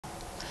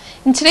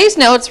In today's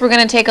notes, we're going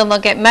to take a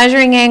look at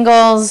measuring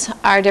angles,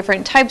 our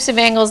different types of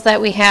angles that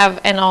we have,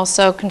 and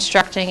also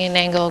constructing an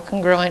angle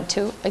congruent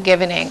to a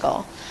given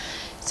angle.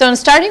 So in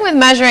starting with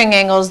measuring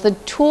angles, the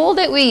tool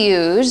that we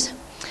use,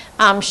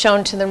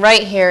 shown to the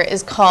right here,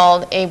 is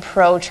called a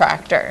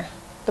protractor.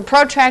 The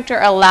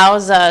protractor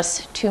allows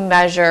us to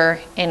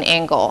measure an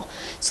angle.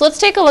 So let's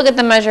take a look at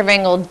the measure of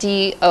angle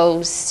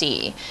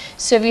DOC.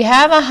 So if you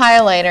have a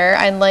highlighter,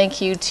 I'd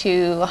like you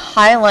to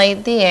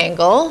highlight the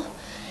angle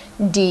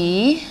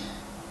DOC.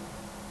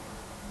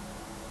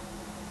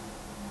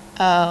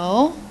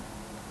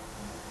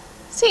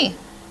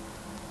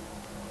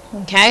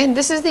 Okay,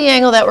 this is the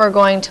angle that we're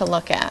going to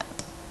look at.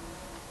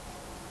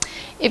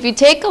 If you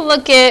take a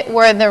look at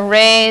where the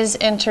rays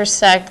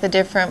intersect the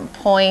different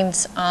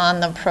points on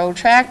the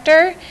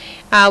protractor,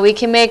 we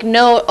can make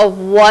note of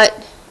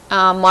what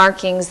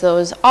markings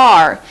those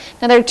are.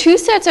 Now there are two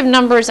sets of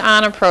numbers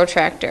on a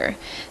protractor.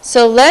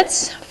 So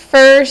let's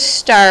first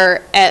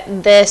start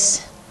at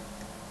this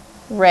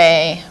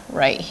ray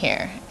right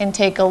here and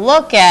take a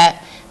look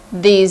at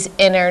these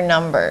inner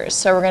numbers.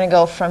 So we're going to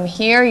go from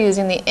here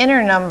using the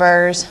inner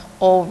numbers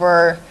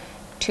over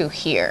to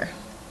here.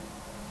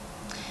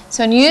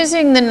 So in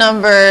using the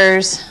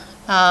numbers,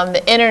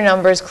 the inner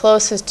numbers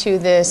closest to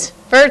this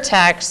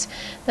vertex,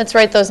 let's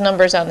write those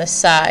numbers on the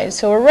side.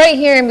 So we're right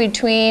here in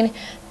between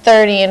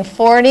 30 and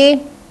 40,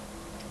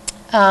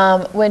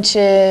 which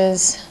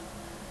is,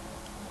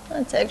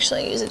 let's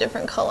actually use a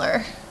different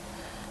color.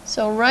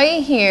 So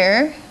right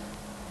here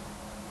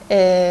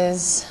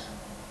is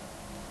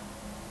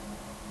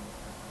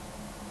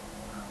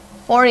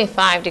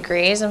 45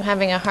 degrees. I'm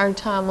having a hard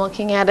time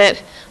looking at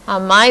it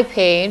on my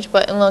page,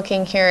 but in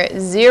looking here at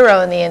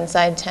 0 in the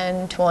inside,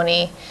 10,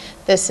 20,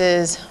 this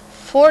is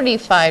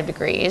 45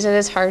 degrees. It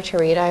is hard to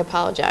read, I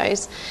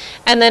apologize.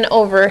 And then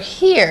over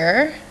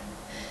here,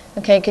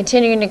 okay,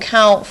 continuing to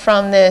count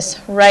from this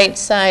right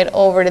side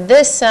over to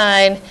this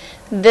side,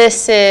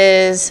 this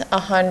is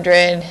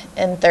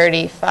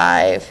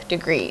 135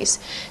 degrees.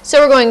 So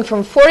we're going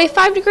from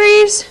 45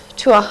 degrees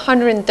to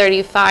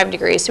 135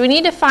 degrees. So we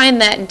need to find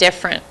that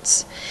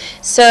difference.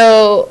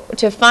 So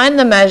to find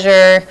the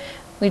measure,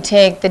 we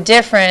take the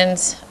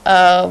difference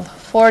of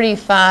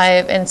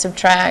 45 and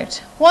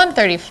subtract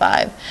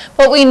 135.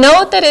 But we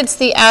note that it's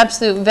the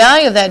absolute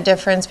value of that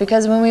difference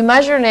because when we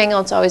measure an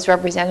angle, it's always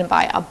represented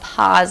by a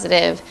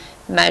positive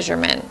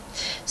measurement.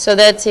 So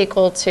that's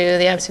equal to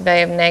the absolute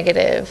value of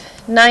negative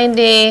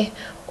 90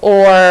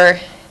 or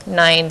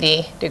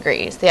 90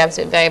 degrees. The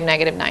absolute value of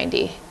negative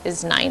 90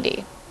 is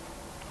 90.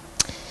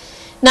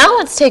 Now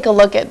let's take a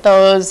look at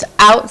those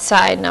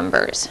outside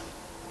numbers.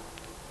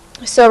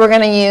 So we're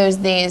going to use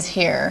these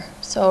here.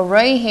 So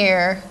right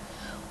here,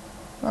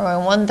 we're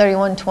going 130,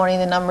 120,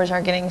 the numbers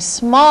are getting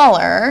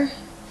smaller.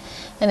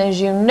 And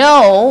as you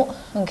know,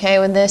 okay,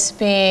 with this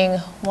being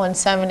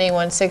 170,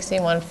 160,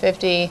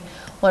 150,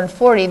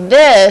 140,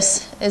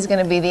 this is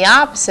going to be the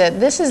opposite.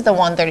 This is the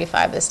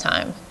 135 this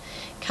time.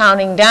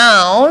 Counting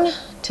down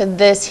to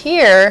this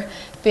here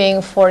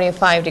being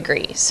 45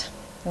 degrees.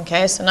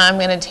 Okay, so now I'm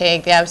going to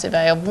take the absolute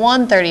value of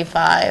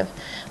 135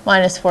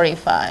 minus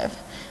 45,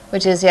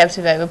 which is the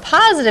absolute value of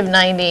positive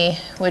 90,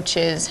 which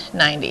is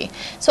 90.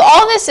 So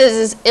all this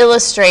is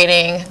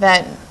illustrating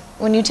that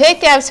when you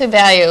take the absolute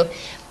value,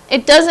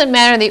 it doesn't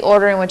matter the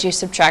order in which you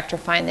subtract or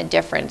find the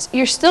difference.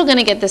 You're still going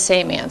to get the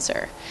same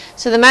answer.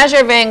 So the measure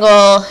of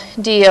angle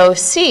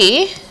DOC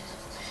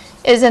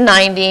is a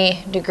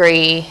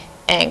 90-degree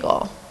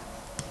angle.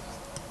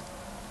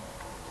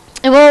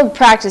 And we'll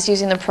practice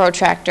using the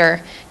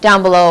protractor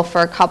down below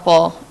for a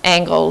couple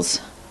angles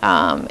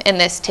in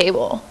this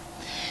table.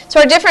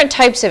 So our different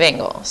types of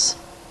angles.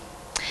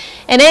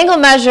 An angle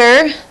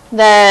measure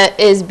that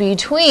is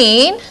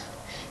between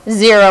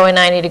 0 and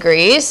 90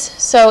 degrees,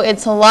 so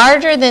it's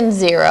larger than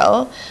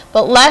 0,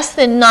 but less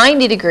than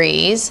 90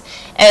 degrees,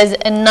 as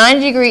a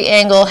 90-degree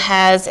angle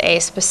has a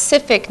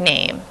specific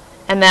name,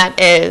 and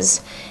that is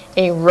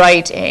a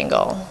right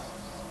angle.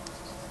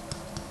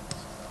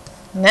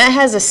 And that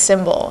has a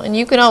symbol, and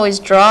you can always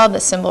draw the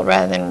symbol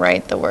rather than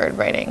write the word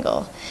right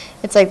angle.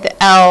 It's like the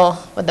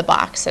L with the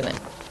box in it,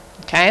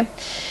 okay?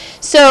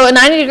 So a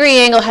 90-degree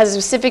angle has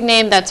a specific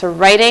name, that's a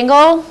right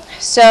angle.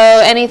 So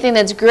anything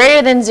that's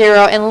greater than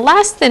 0 and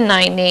less than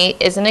 90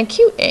 is an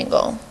acute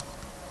angle.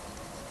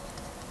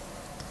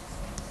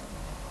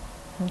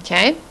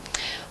 Okay?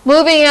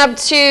 Moving up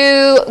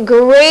to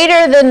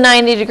greater than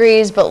 90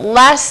 degrees but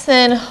less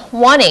than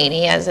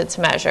 180 as its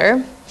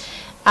measure.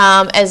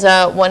 As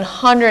a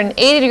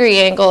 180-degree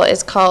angle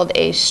is called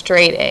a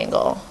straight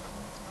angle.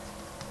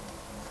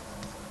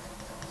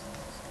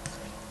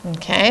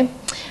 Okay?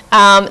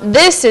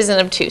 This is an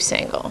obtuse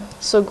angle.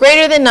 So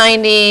greater than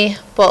 90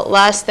 but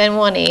less than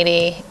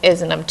 180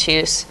 is an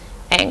obtuse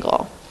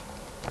angle.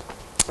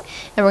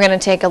 And we're going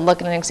to take a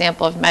look at an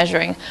example of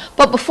measuring.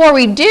 But before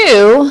we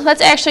do,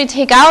 let's actually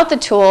take out the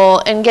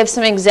tool and give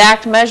some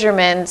exact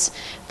measurements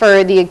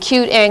for the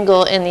acute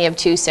angle and the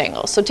obtuse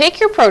angle. So take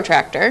your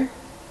protractor,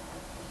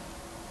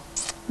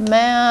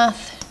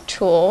 math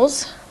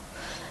tools,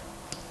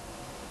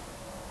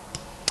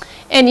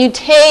 and you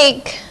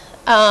take,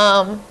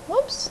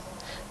 whoops,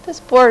 this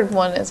board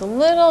one is a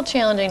little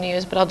challenging to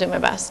use, but I'll do my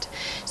best.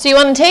 So you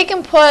want to take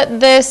and put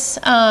this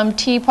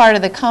T part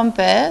of the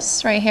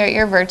compass right here at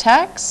your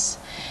vertex,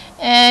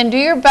 and do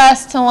your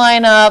best to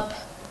line up.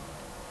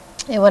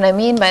 And what I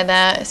mean by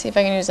that, see if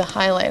I can use a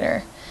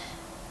highlighter.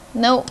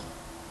 Nope,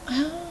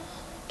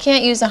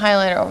 can't use a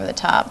highlighter over the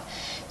top.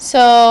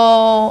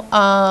 So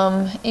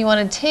you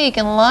want to take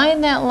and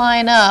line that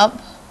line up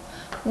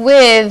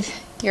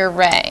with your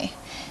ray.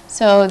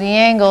 So the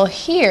angle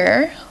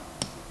here,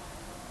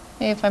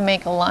 maybe if I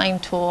make a line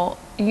tool,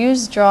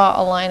 draw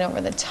a line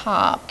over the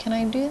top. Can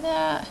I do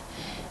that?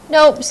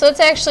 Nope, so let's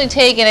actually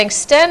take and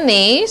extend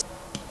these.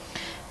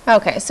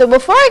 Okay, so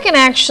before I can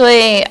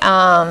actually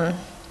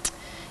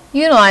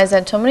utilize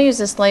that tool, I'm going to use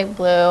this light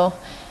blue.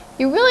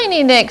 You really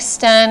need to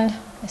extend,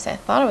 at least I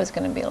thought it was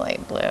going to be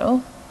light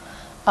blue.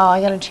 Oh,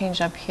 I got to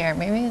change up here.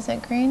 Maybe is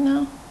it green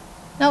now?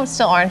 No, it's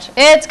still orange.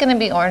 It's going to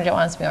be orange. It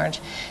wants to be orange.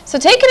 So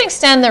take and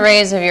extend the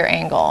rays of your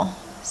angle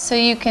so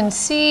you can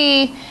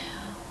see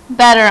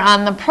better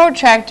on the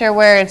protractor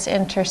where it's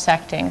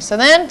intersecting. So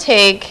then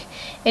take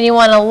and you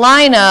want to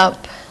line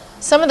up.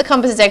 Some of the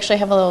compasses actually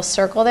have a little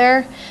circle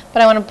there,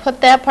 but I want to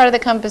put that part of the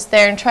compass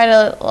there and try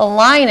to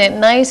align it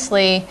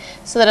nicely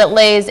so that it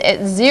lays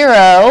at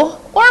 0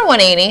 or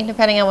 180,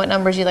 depending on what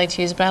numbers you like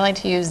to use, but I like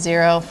to use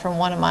 0 from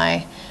one of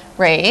my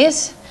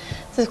rays.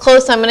 It's as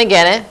close as I'm going to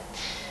get it.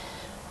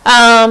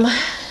 Now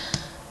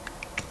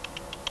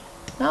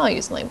I'll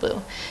use light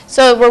blue.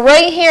 So we're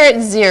right here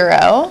at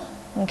 0,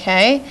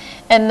 okay?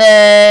 And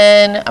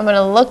then I'm going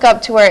to look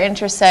up to where it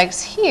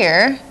intersects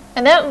here,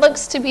 and that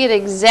looks to be at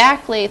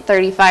exactly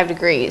 35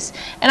 degrees.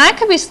 And I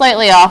could be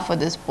slightly off with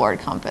this board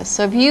compass.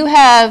 So if you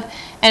have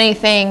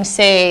anything,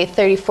 say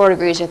 34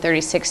 degrees or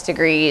 36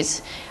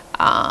 degrees,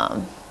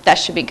 that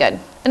should be good.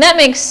 And that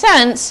makes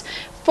sense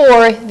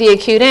for the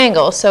acute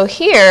angle. So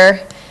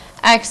here,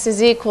 x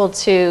is equal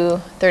to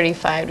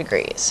 35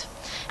 degrees.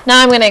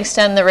 Now I'm going to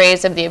extend the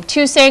rays of the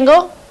obtuse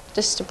angle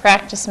just to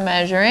practice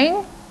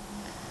measuring.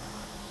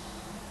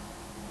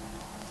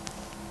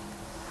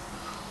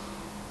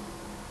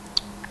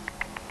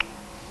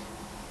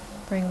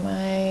 Bring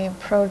my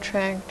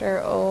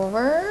protractor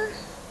over.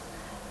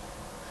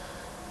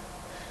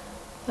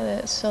 Put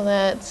it so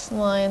that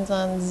line's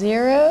on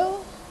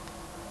 0.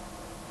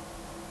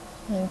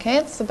 Okay,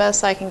 it's the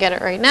best I can get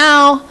it right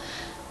now.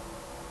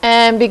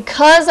 And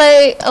because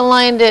I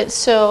aligned it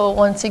so,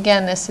 once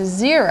again, this is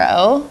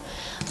 0,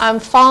 I'm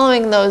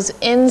following those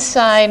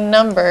inside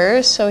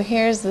numbers. So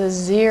here's the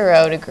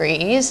 0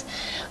 degrees.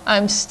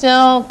 I'm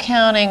still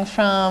counting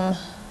from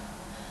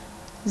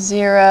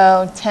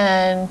 0,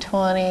 10,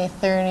 20,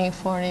 30,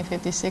 40,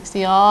 50,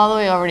 60, all the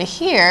way over to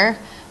here,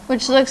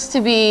 which looks to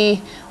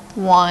be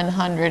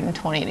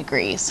 120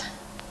 degrees.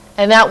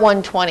 And that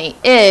 120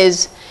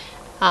 is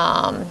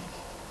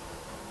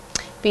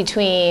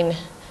between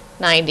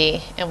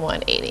 90 and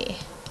 180.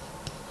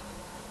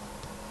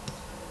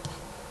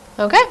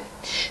 Okay,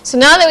 so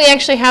now that we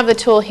actually have the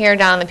tool here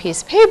down on the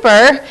piece of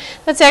paper,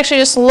 let's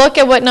actually just look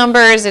at what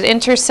numbers it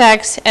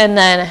intersects and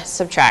then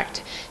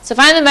subtract. So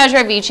find the measure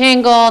of each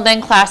angle,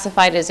 then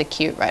classify it as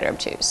acute, right, or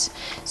obtuse.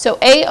 So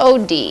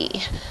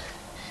AOD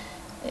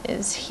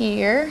is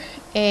here,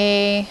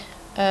 AOD,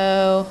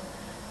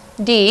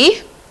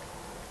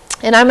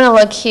 and I'm going to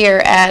look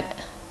here at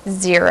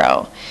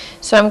 0.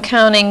 So I'm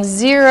counting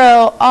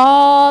 0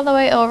 all the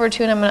way over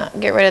to, and I'm going to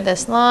get rid of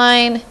this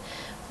line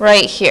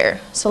right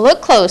here. So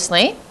look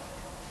closely,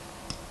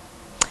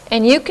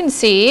 and you can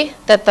see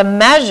that the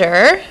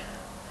measure,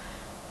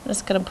 I'm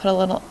just going to put a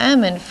little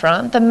m in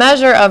front, the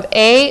measure of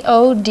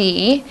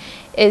AOD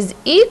is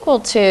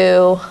equal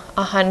to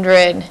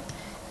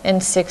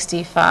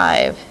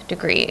 165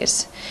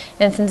 degrees.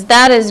 And since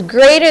that is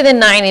greater than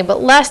 90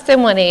 but less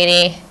than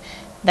 180,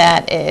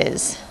 that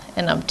is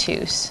an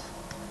obtuse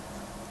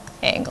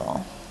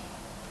angle.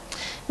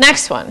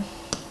 Next one,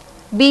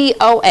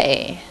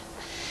 BOA.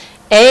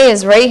 A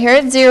is right here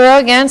at 0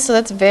 again, so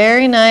that's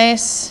very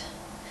nice.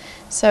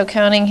 So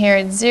counting here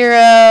at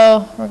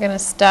 0, we're going to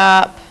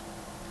stop.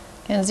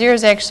 And 0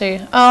 is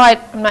actually,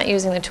 I'm not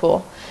using the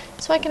tool.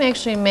 So I can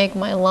actually make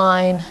my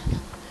line,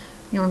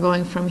 and we're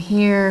going from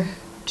here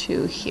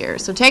to here.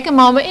 So take a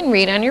moment and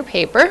read on your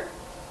paper.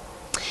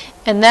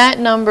 And that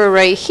number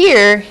right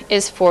here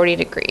is 40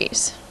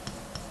 degrees.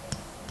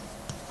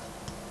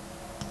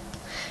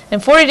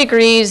 And 40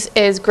 degrees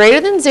is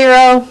greater than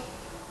 0,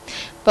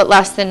 but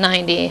less than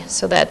 90,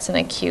 so that's an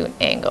acute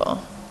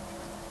angle.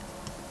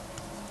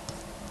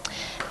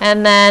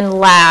 And then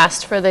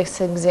last for this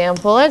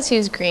example, let's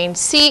use green,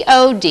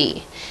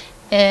 COD.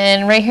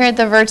 And right here at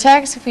the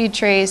vertex, if we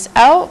trace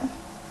out,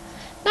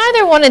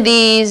 neither one of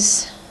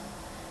these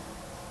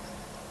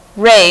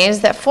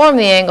rays that form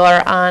the angle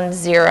are on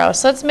 0.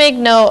 So let's make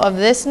note of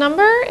this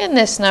number and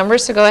this number.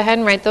 So go ahead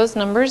and write those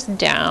numbers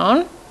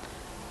down.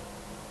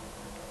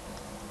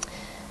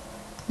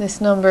 This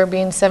number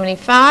being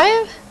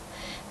 75,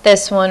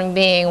 this one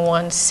being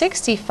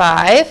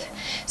 165.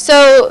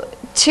 So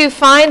to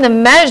find the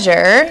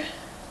measure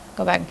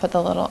go back and put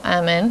the little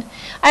m in,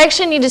 I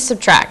actually need to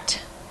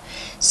subtract.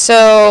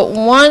 So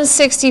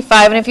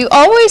 165, and if you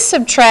always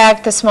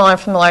subtract the smaller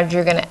from the larger,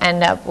 you're going to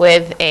end up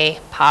with a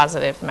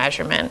positive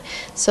measurement.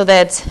 So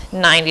that's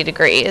 90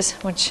 degrees,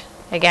 which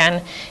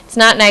again, it's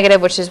not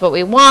negative, which is what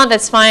we want,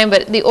 that's fine,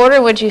 but the order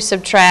in which you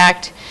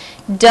subtract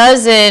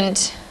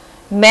doesn't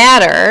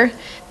matter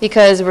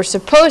because we're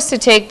supposed to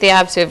take the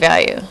absolute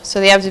value.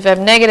 So the absolute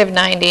value of negative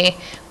 90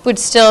 would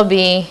still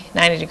be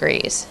 90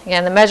 degrees.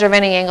 Again, the measure of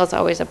any angle is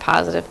always a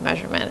positive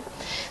measurement.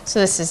 So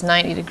this is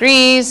 90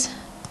 degrees,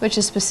 which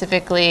is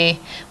specifically,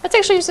 let's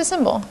actually use the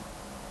symbol.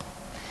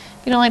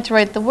 If you don't like to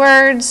write the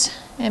words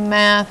in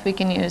math, we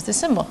can use the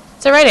symbol.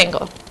 It's a right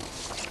angle.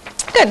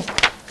 Good.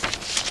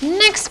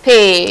 Next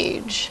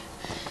page.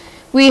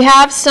 We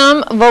have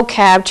some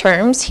vocab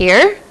terms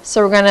here.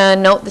 So we're going to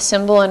note the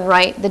symbol and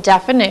write the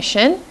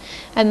definition,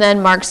 and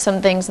then mark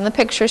some things in the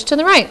pictures to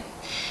the right.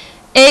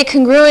 A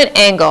congruent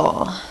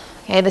angle.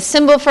 Okay, the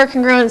symbol for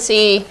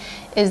congruency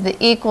is the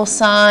equal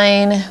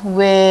sign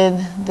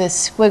with the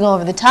squiggle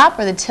over the top,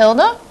 or the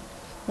tilde.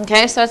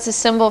 Okay, so that's the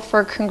symbol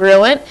for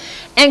congruent.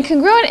 And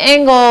congruent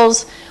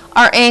angles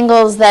are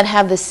angles that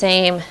have the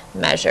same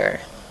measure.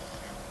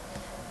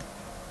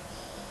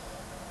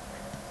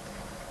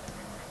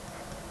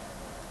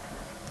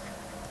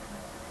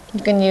 You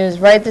can use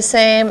right the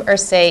same or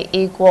say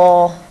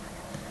equal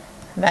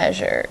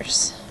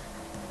measures.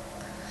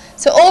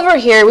 So over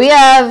here we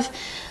have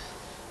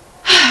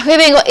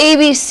angle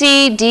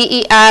ABC,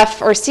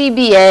 DEF, or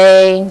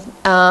CBA,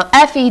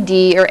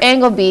 FED, or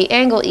angle B,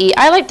 angle E.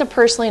 I like to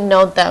personally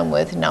note them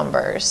with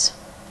numbers.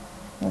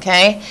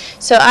 Okay,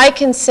 so I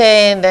can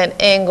say that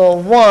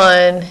angle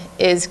 1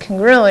 is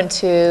congruent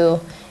to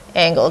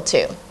angle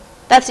 2.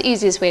 That's the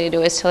easiest way to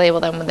do it, is to label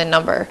them with a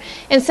number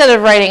instead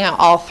of writing out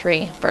all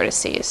three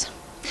vertices.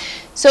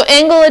 So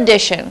angle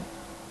addition.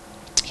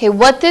 Okay,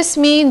 what this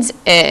means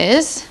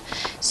is,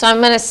 so I'm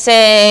going to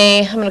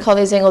say, I'm going to call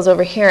these angles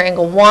over here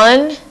angle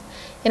 1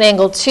 and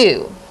angle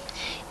 2.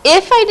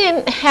 If I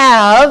didn't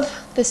have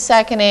the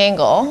second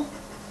angle,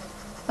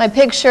 my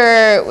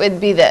picture would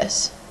be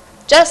this.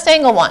 Just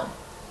angle 1,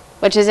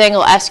 which is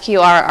angle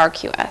SQR,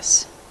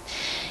 RQS.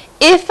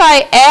 If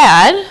I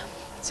add,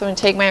 so I'm going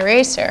to take my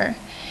eraser,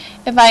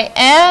 if I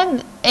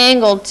add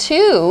angle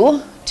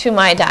 2 to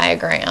my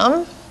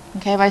diagram,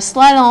 okay, if I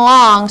slide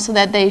along so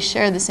that they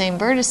share the same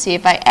vertex,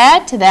 if I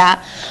add to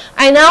that,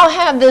 I now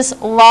have this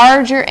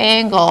larger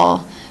angle,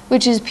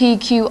 which is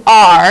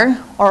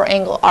PQR, or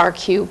angle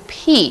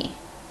RQP.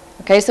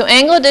 Okay, so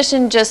angle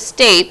addition just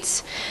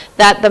states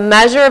that the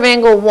measure of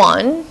angle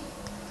 1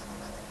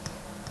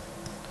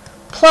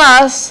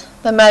 plus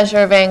the measure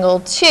of angle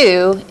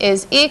 2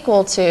 is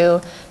equal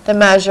to the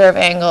measure of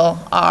angle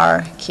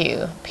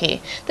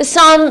RQP. The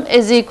sum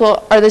is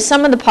equal, or the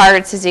sum of the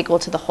parts is equal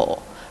to the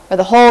whole, or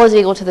the whole is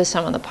equal to the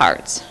sum of the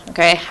parts,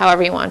 okay,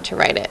 however you want to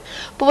write it.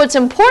 But what's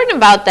important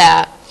about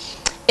that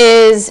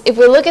is if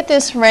we look at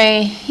this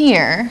ray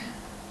here,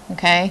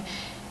 okay,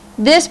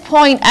 this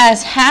point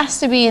S has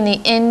to be in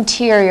the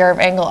interior of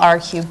angle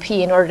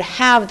RQP in order to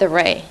have the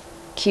ray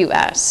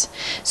QS.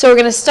 So we're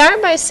going to start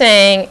by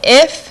saying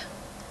if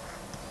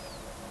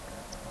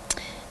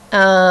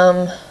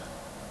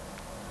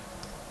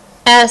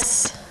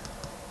S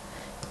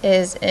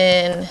is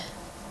in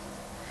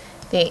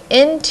the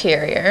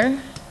interior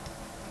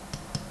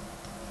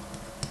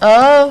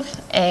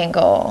of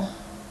angle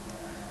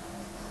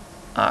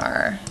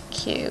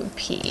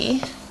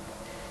RQP,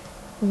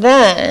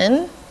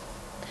 then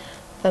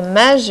the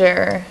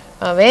measure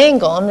of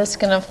angle, I'm just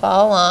going to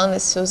follow along,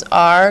 this was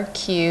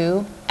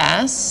RQS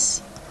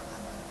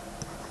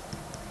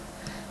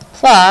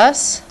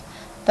plus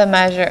the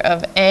measure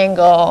of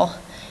angle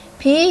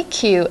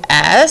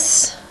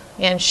PQS,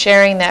 and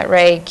sharing that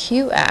ray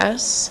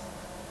QS,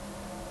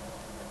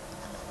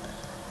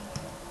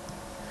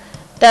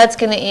 that's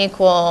going to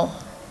equal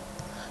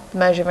the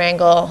measure of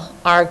angle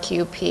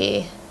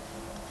RQP,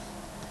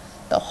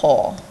 the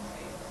whole.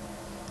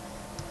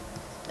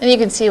 And you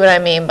can see what I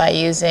mean by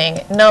using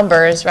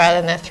numbers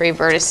rather than the three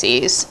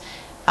vertices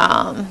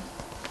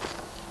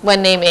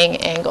when naming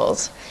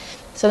angles.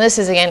 So this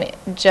is, again,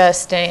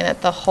 just stating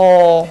that the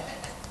whole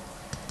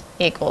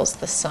equals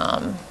the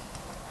sum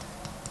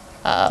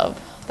of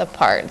the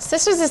parts.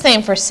 This was the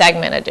same for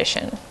segment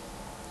addition.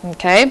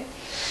 Okay?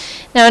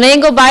 Now an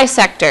angle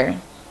bisector,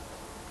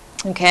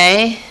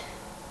 okay,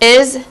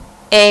 is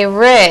a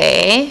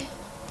ray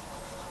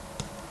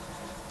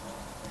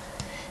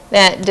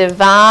that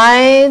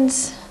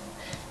divides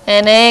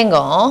an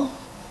angle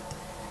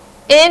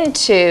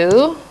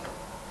into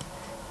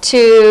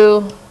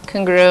two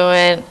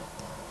congruent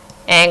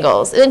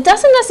angles. It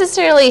doesn't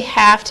necessarily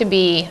have to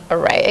be a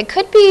ray. It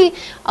could be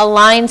a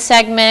line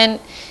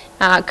segment,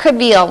 could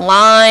be a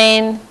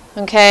line,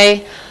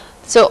 okay?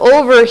 So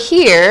over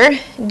here,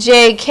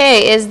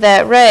 JK is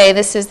that ray.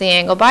 This is the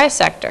angle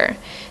bisector.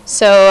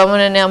 So I'm going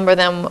to number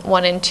them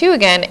 1 and 2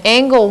 again.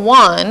 Angle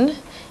 1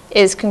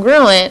 is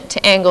congruent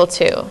to angle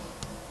 2.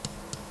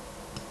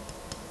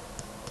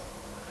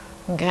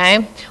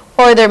 Okay?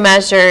 Or their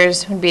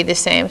measures would be the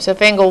same. So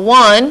if angle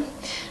 1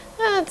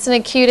 That's an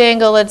acute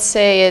angle. Let's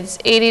say it's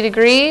 80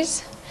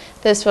 degrees.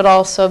 This would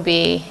also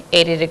be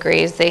 80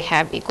 degrees. They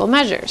have equal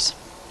measures.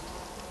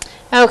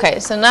 Okay,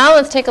 so now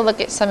let's take a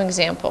look at some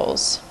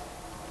examples.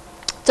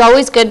 It's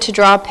always good to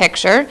draw a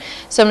picture.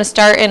 So I'm going to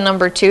start in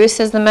number 2. It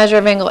says the measure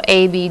of angle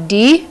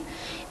ABD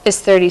is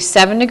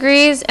 37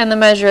 degrees and the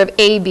measure of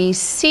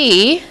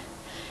ABC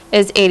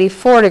is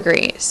 84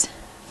 degrees.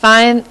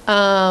 Find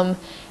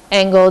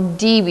angle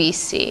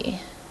DBC.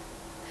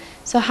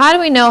 So how do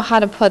we know how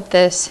to put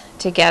this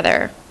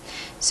together?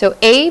 So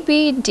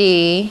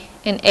ABD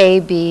and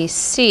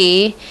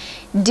ABC,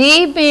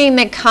 D being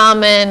the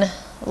common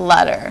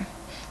letter.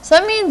 So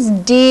that means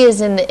D is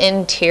in the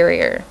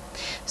interior.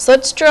 So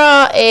let's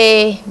draw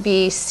A,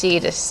 B, C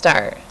to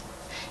start.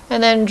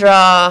 And then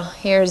draw,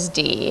 here's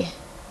D.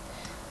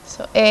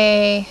 So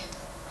A,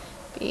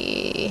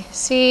 B,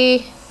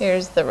 C,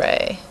 here's the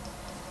ray,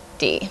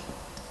 D.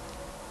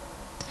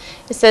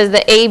 It says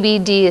the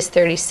ABD is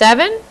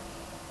 37.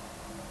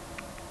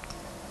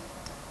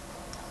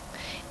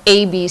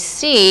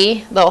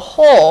 ABC, the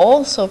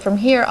whole, so from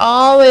here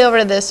all the way over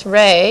to this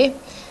ray,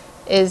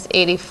 is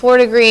 84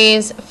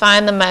 degrees.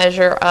 Find the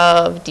measure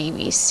of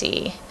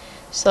DBC.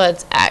 So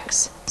that's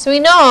X. So we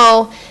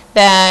know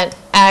that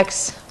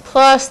X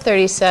plus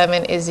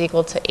 37 is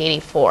equal to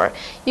 84.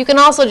 You can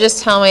also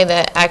just tell me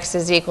that X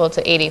is equal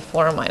to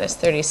 84 minus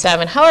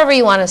 37, however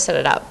you want to set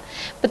it up.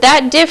 But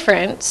that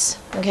difference,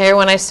 okay,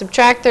 when I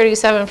subtract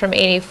 37 from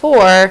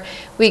 84,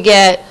 we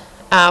get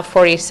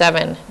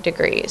 47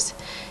 degrees.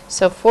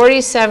 So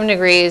 47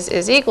 degrees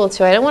is equal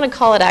to, I don't want to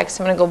call it X,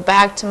 I'm going to go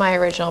back to my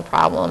original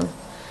problem,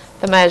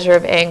 the measure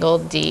of angle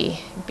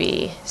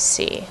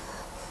DBC.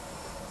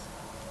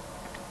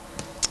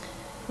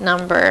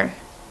 Number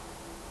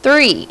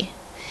 3.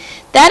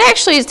 That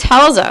actually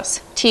tells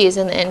us T is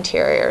in the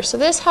interior. So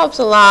this helps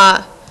a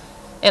lot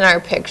in our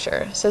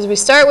picture. It says we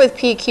start with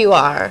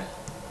PQR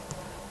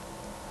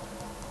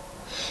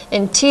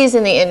and T is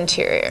in the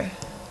interior.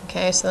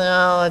 Okay, so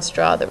now let's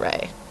draw the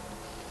ray.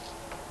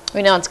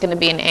 We know it's going to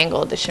be an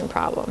angle addition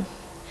problem.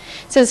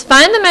 It says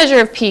find the measure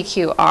of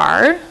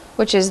PQR,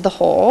 which is the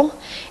whole,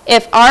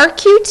 if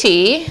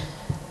RQT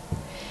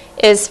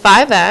is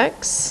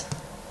 5x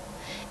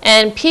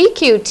and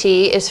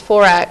PQT is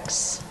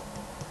 4x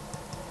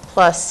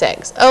plus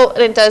 6. Oh,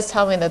 and it does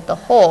tell me that the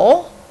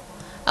whole,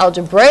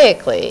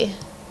 algebraically,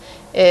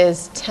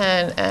 is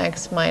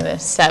 10x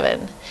minus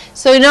 7.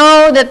 So we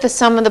know that the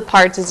sum of the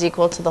parts is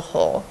equal to the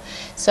whole.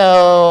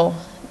 So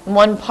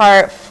one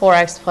part,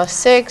 4x plus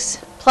 6,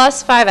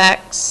 plus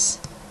 5x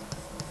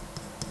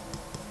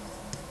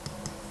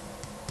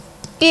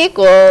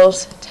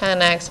equals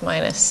 10x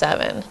minus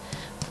 7.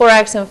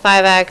 4x and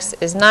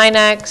 5x is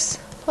 9x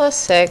plus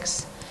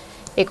 6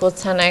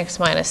 equals 10x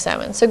minus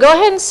 7. So go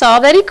ahead and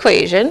solve that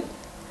equation.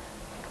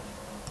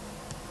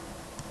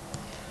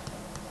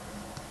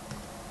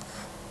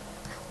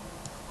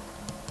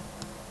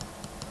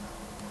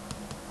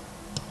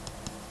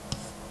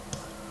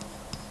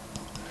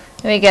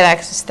 And we get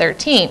x is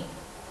 13.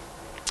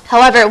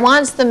 However, it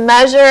wants the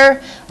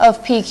measure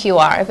of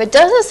PQR. If it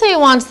doesn't say it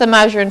wants the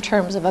measure in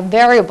terms of a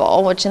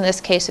variable, which in this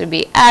case would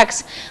be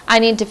x, I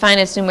need to find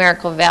its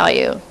numerical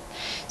value.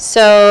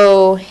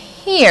 So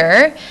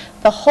here,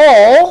 the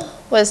whole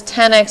was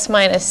 10x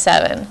minus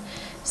 7.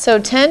 So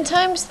 10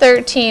 times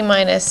 13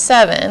 minus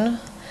 7,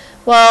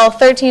 well,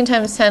 13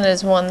 times 10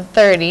 is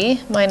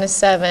 130, minus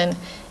 7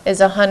 is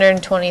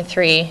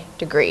 123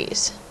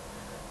 degrees.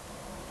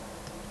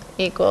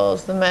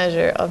 Equals the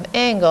measure of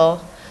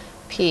angle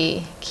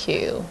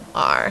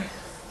PQR.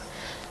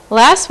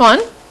 Last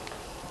one.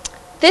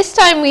 This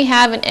time we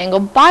have an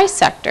angle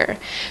bisector.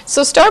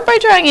 So start by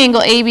drawing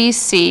angle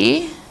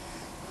ABC.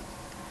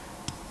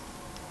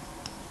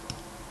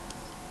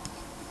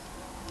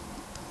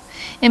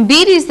 And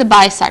BD is the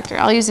bisector.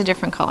 I'll use a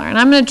different color. And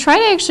I'm going to try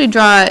to actually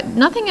draw it.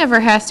 Nothing ever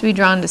has to be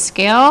drawn to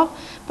scale,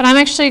 but I'm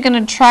actually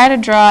going to try to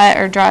draw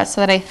it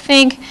so that I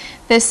think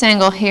this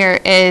angle here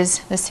is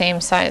the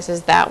same size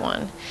as that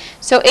one.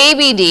 So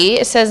ABD,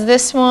 it says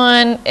this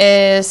one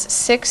is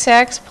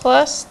 6x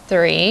plus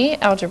 3,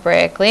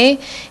 algebraically,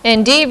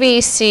 and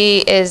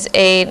DBC is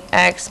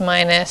 8x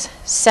minus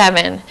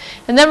 7.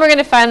 And then we're going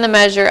to find the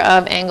measure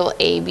of angle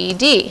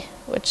ABD,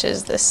 which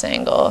is this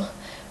angle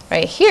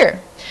right here.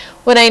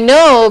 What I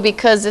know,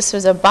 because this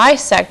was a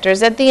bisector, is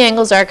that the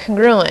angles are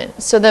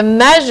congruent. So the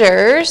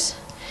measures,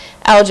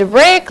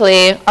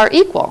 algebraically, are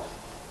equal.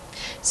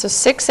 So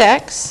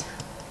 6x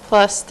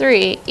plus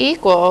 3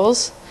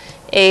 equals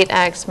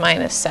 8x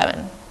minus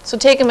 7. So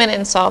take a minute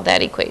and solve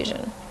that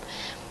equation.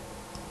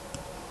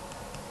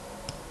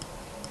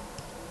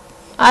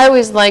 I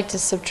always like to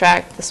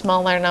subtract the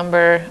smaller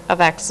number of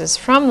x's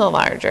from the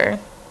larger.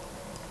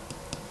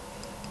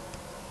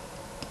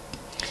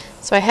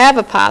 So I have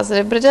a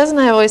positive, but it doesn't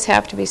always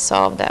have to be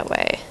solved that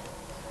way.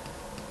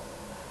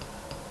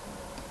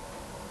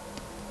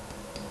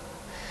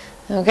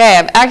 Okay, I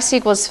have x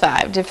equals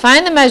 5. To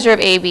find the measure of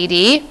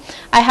ABD,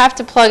 I have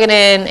to plug it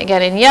in,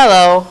 again in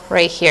yellow,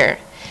 right here.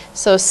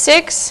 So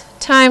 6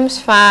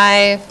 times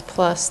 5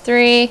 plus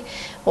 3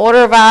 Order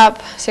of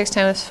op, 6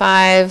 times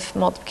 5,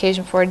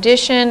 multiplication for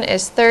addition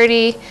is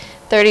 30.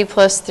 30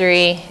 plus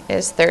 3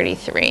 is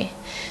 33.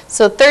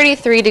 So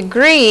 33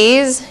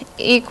 degrees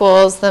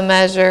equals the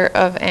measure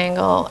of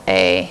angle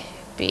ABD.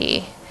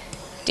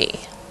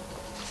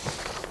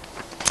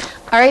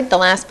 All right, the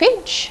last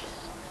page.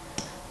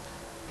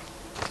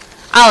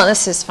 Oh,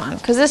 this is fun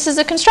because this is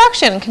a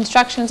construction.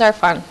 Constructions are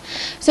fun.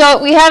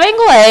 So we have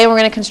angle A, and we're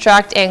going to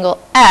construct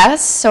angle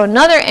S. So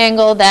another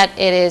angle that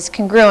it is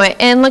congruent.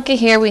 And look at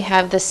here, we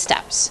have the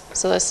steps.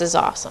 So this is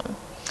awesome.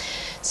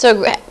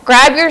 So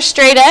grab your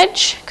straight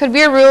edge. Could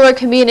be a ruler,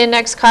 could be an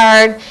index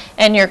card,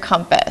 and your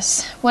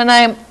compass. When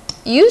I'm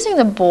using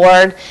the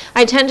board,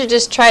 I tend to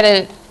just try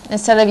to,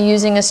 instead of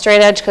using a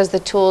straight edge because the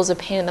tool is a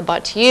pain in the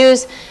butt to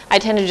use, I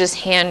tend to just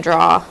hand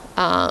draw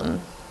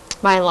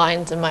my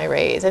lines and my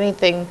rays,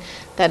 anything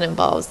that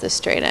involves the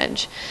straight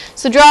edge.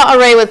 So draw a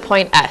ray with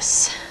point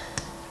S.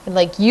 I'd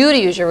like you to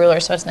use your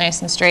ruler so it's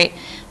nice and straight,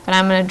 but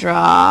I'm going to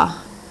draw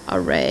a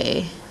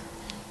ray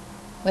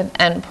with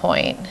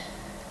endpoint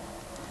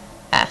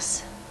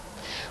S.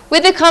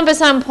 With the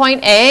compass on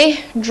point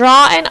A,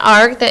 draw an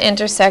arc that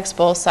intersects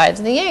both sides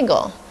of the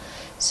angle.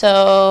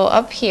 So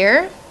up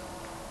here,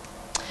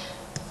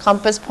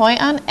 compass point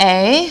on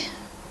A,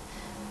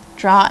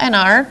 draw an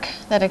arc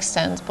that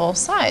extends both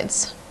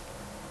sides.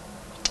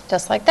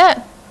 Just like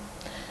that.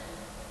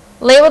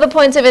 Label the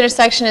points of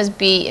intersection as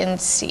B and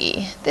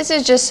C. This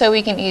is just so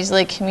we can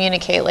easily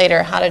communicate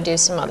later how to do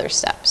some other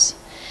steps.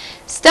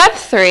 Step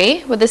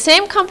 3, with the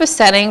same compass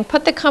setting,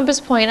 put the compass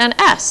point on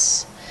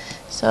S.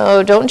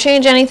 So don't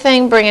change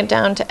anything, bring it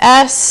down to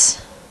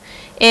S,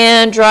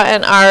 and draw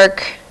an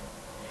arc,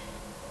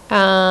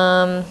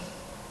 and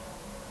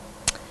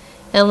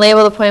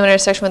label the point of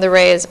intersection with the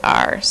ray as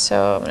R.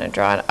 So I'm going to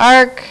draw an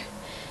arc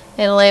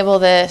and label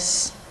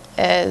this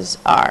as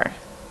R.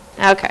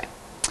 Okay.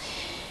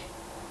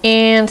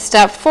 And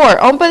step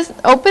 4,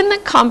 open the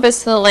compass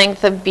to the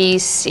length of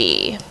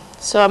BC.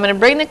 So I'm going to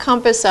bring the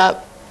compass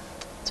up,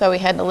 so we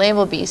had to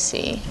label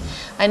BC.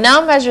 I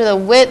now measure the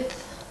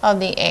width of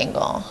the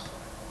angle.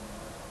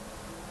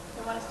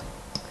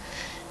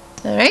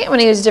 All right, I'm going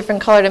to use a different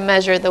color to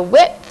measure the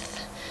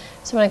width.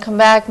 So I'm going to come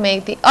back,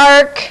 make the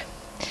arc,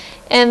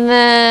 and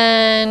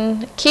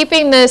then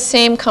keeping the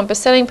same compass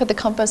setting, put the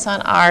compass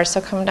on R.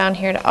 So come down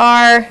here to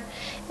R,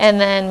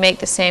 and then make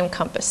the same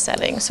compass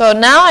setting. So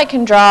now I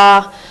can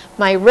draw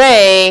my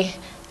ray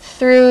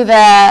through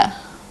that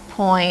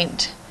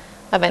point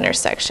of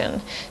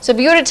intersection. So if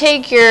you were to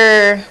take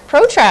your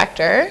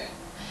protractor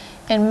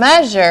and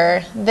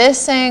measure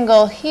this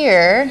angle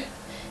here,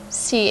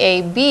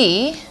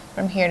 CAB,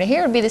 from here to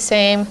here would be the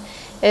same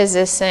as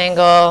this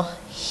angle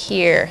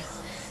here.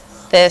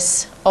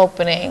 This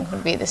opening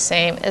would be the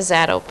same as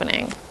that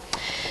opening.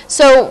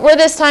 So we're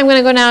this time going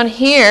to go down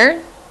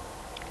here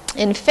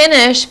and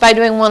finish by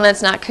doing one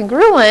that's not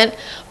congruent,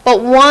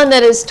 but one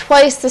that is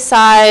twice the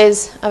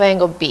size of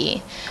angle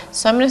B.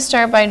 So I'm going to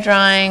start by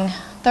drawing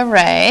the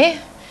ray,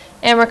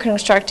 and we're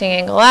constructing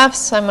angle F,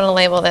 so I'm going to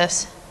label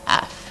this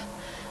F.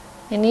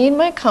 I need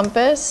my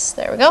compass,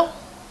 there we go.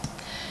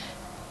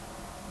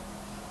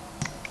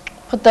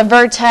 Put the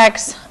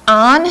vertex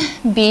on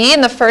B,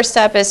 and the first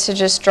step is to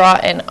just draw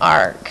an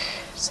arc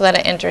so that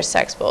it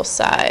intersects both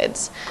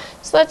sides.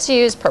 So let's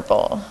use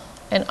purple,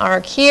 an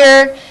arc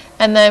here,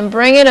 and then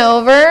bring it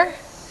over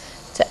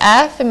to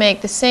F and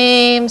make the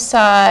same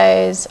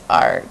size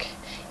arc.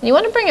 And you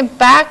want to bring it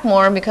back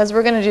more because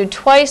we're going to do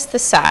twice the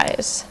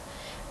size.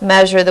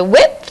 Measure the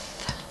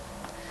width.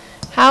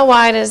 How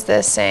wide is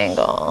this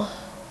angle?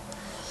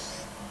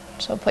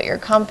 So put your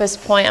compass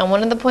point on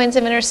one of the points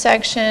of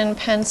intersection,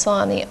 pencil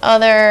on the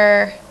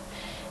other,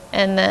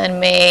 and then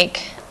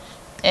make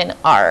an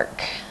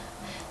arc.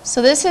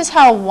 So this is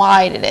how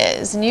wide it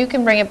is, and you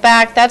can bring it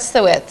back. That's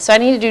the width. So I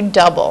need to do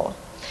double.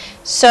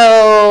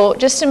 So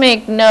just to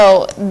make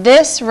note,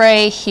 this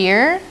ray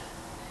here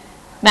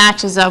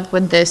matches up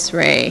with this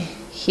ray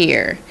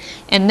here.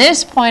 And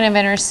this point of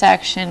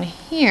intersection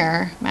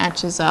here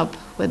matches up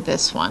with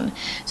this one.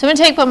 So I'm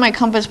going to put my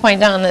compass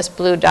point down on this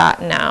blue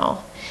dot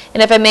now.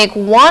 And if I make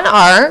one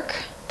arc,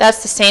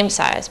 that's the same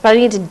size, but I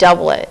need to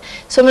double it.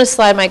 So I'm going to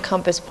slide my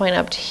compass point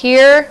up to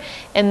here,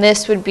 and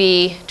this would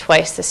be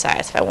twice the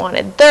size. If I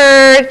wanted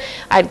third,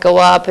 I'd go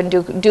up and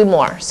do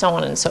more, so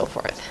on and so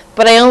forth.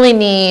 But I only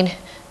need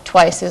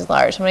twice as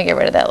large. I'm going to get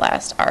rid of that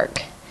last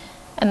arc.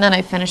 And then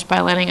I finish by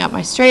lining up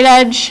my straight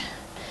edge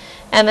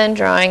and then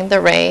drawing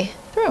the ray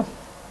through.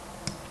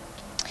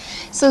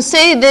 So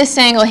say this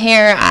angle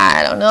here,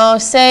 I don't know,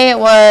 say it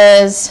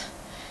was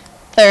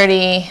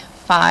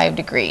 35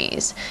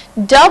 degrees.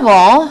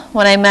 Double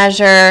when I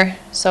measure,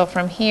 so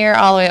from here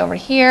all the way over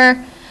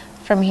here,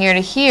 from here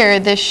to here,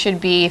 this should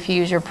be, if you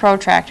use your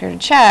protractor to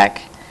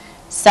check,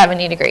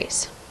 70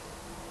 degrees.